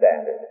Lutheran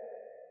Standard,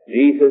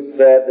 Jesus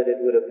said that it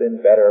would have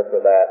been better for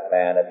that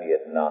man if he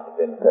had not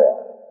been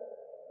born.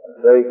 And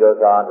so he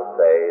goes on to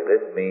say,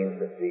 this means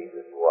that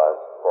Jesus was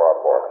for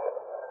abortion.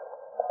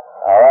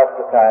 Now that's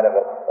the kind of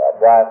a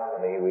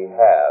blasphemy we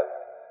have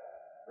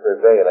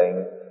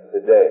prevailing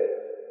today.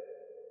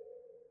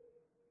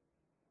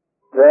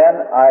 Then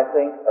I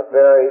think a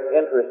very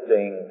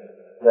interesting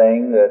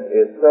thing that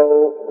is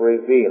so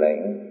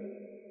revealing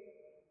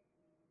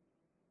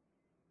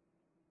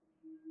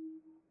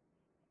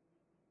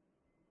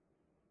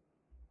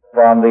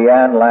from the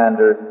Ann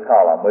Landers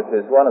column, which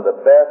is one of the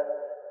best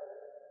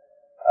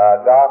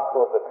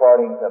Gospels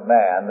according to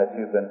man that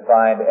you can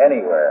find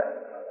anywhere.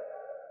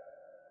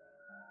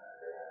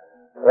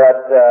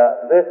 But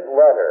this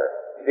letter,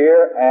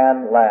 Dear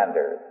Ann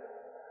Landers,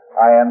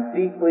 I am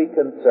deeply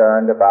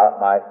concerned about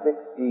my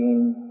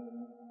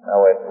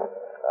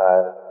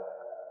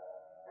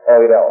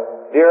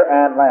Dear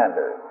Ann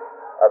Landers,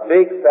 a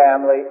big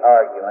family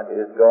argument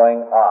is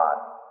going on.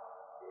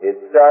 It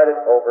started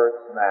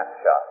over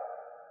snapshots.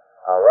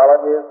 Our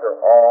relatives are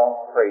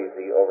all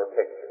crazy over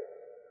pictures.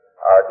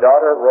 Our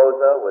daughter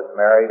Rosa was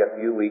married a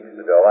few weeks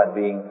ago and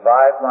being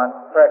 5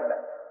 months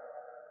pregnant.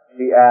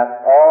 She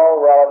asked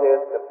all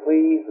relatives to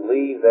please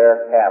leave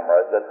their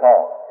cameras at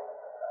home.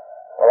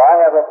 Well, I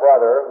have a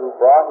brother who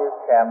brought his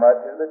camera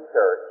to the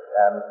church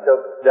and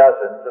took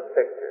dozens of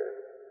pictures.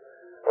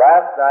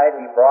 Last night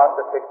he brought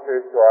the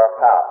pictures to our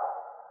house.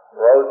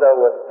 Rosa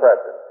was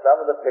present. Some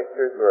of the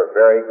pictures were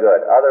very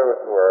good.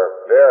 Others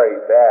were very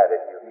bad,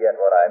 if you get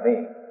what I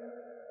mean.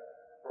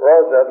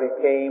 Rosa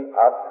became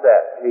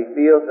upset. She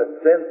feels that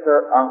since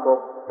her uncle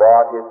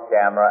brought his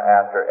camera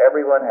after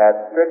everyone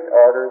had strict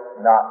orders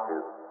not to,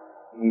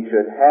 he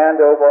should hand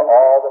over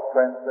all the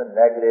prints and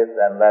negatives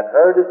and let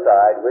her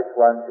decide which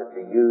ones should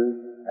be used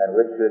and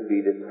which should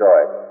be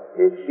destroyed.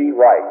 Is she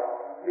right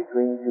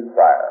between two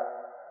fires?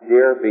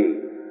 Dear B,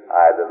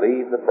 I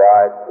believe the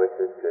bride's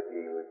wishes should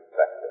be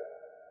respected.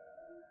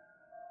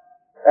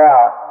 Now,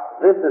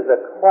 this is a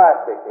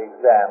classic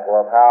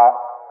example of how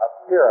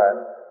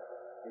appearance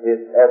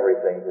is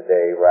everything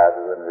today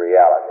rather than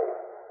reality.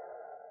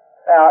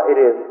 Now, it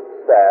is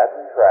sad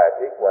and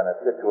tragic when a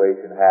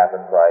situation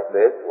happens like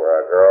this,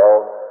 where a girl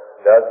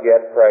does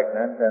get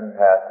pregnant and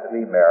has to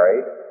be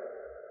married.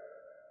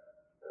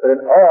 But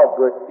in all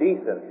good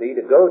decency,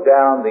 to go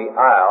down the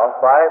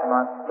aisle 5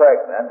 months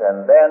pregnant and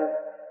then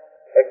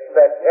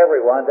expect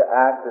everyone to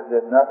act as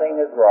if nothing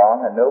is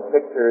wrong and no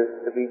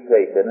pictures to be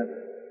taken,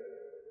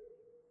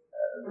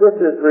 this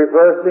is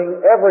reversing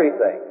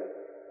everything.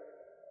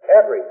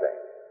 Everything.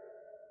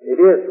 It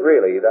is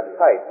really the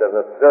height of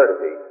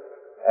absurdity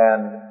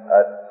and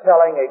a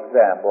telling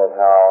example of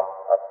how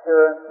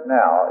appearance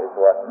now is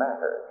what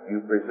matters.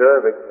 You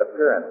preserve its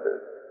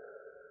appearances,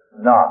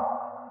 not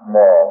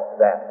moral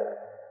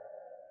standards.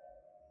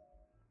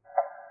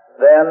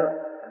 Then,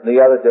 the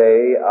other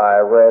day,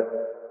 I read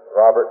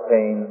Robert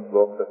Paine's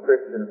book, The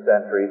Christian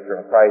Centuries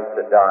from Christ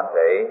to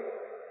Dante,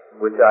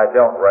 which I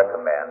don't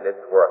recommend.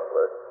 It's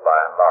worthless by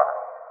and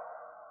large.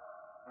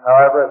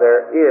 However,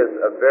 there is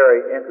a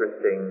very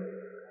interesting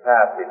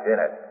passage in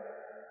it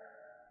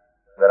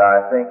that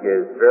I think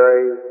is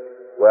very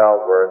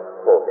well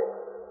worth quoting.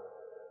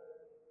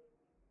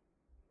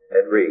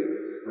 It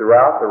reads,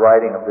 throughout the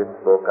writing of this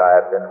book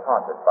I have been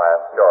haunted by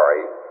a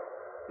story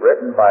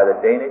written by the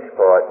Danish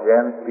poet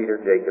Jens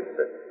Peter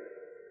Jacobsen.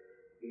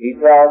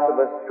 He tells of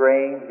a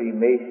strange,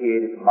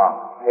 emaciated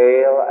monk,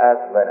 pale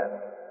as linen,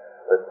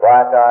 with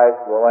black eyes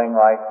glowing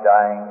like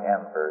dying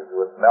embers,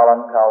 with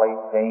melancholy,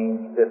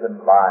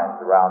 pain-stiffened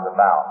lines around the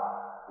mouth,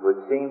 which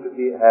seemed to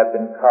have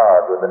been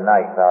carved with a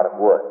knife out of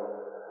wood,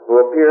 who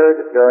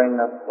appeared during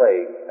the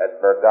plague at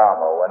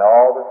Bergamo when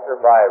all the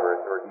survivors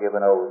were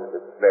given over to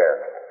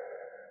despair.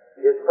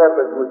 His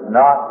purpose was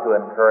not to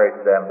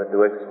encourage them, but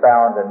to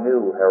expound a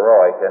new,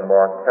 heroic, and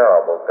more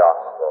terrible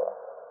gospel.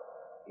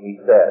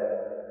 He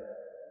said,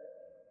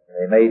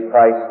 they made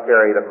Christ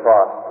carry the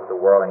cross through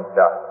the whirling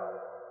dust.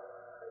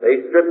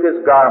 They stripped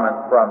his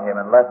garments from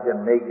him and left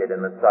him naked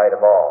in the sight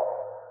of all.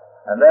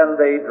 And then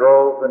they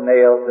drove the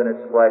nails in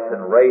his flesh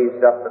and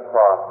raised up the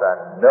cross,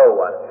 and no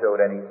one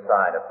showed any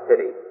sign of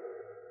pity.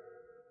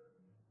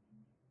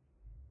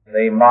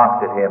 They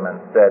mocked at him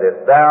and said,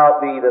 if thou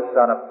be the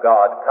Son of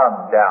God,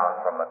 come down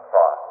from the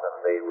cross. And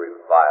they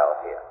reviled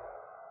him.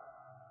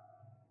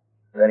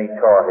 Then he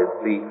tore his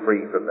feet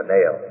free from the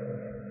nails,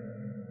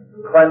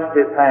 clenched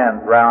his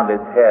hands round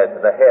his head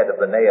to the head of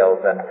the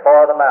nails, and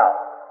tore them out,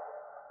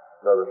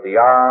 so that the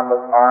arms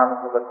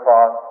of the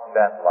cross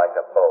bent like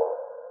a bow.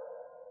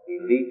 He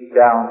leaped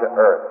down to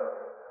earth,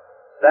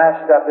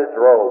 snatched up his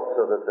robe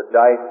so that the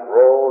dice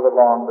rolled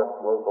along the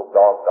slope of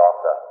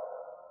Golgotha,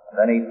 and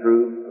then he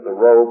threw the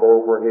robe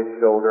over his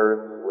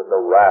shoulders with the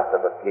wrath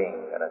of a king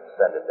and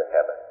ascended to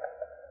heaven.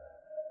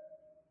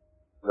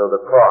 So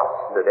the cross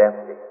stood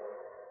empty,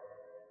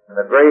 and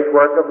the great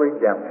work of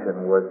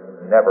redemption was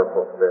never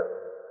fulfilled.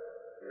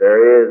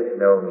 There is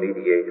no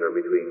mediator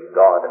between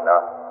God and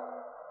us.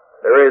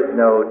 There is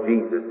no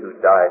Jesus who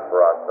died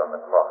for us on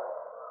the cross.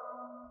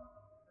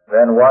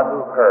 Then one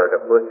who heard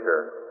a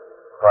butcher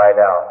cried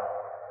out,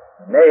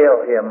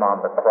 "Nail him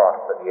on the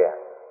cross again."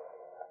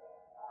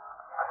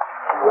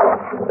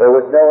 There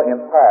was no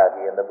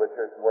impiety in the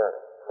butcher's words,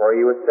 for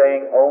he was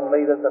saying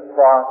only that the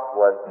cross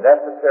was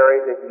necessary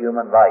to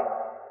human life,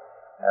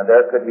 and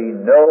there could be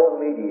no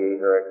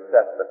mediator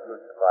except the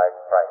crucified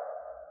Christ.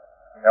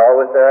 Nor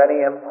was there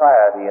any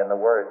impiety in the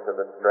words of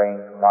the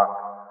strange monk,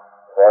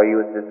 for he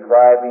was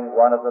describing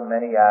one of the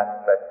many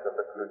aspects of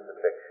the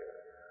crucifixion.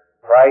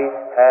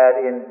 Christ had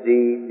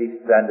indeed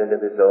descended of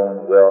his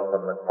own will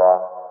from the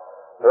cross,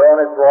 thrown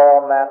his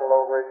royal mantle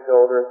over his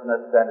shoulders, and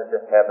ascended to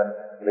heaven,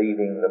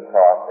 leaving the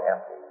cross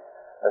empty.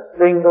 A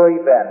single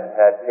event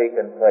had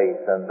taken place,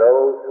 and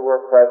those who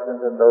were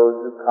present and those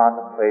who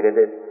contemplated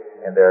it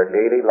in their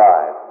daily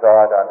lives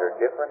saw it under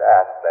different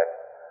aspects,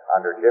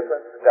 under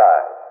different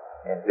skies,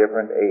 in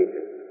different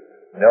ages,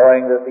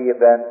 knowing that the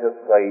event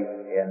took place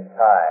in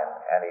time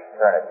and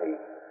eternity,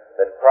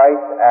 that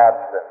Christ's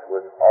absence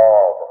was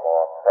all the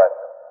more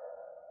present.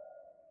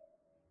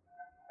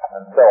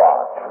 And so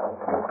on.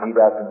 He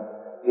doesn't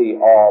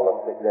see all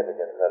the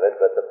significance of it,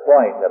 but the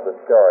point of the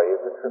story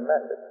is a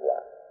tremendous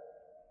one.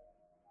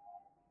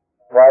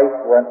 Christ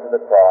went to the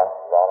cross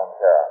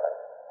voluntarily,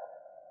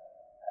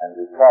 and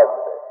because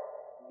of it,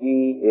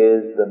 he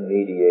is the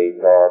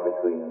mediator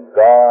between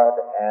God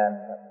and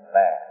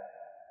man,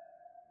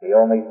 the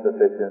only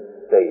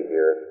sufficient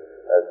Savior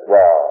as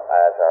well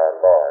as our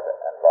Lord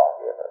and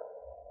Lawgiver.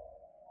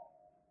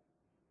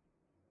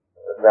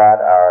 With that,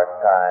 our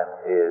time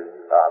is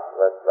up.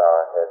 Let's bow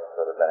our heads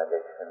for the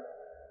benediction.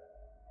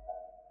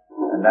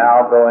 And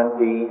now go in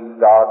peace.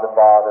 God the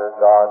Father,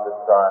 God the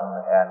Son,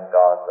 and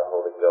God the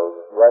Holy Ghost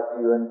bless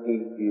you and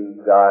keep you,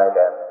 guide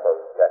and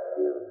protect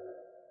you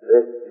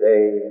this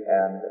day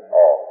and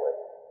all.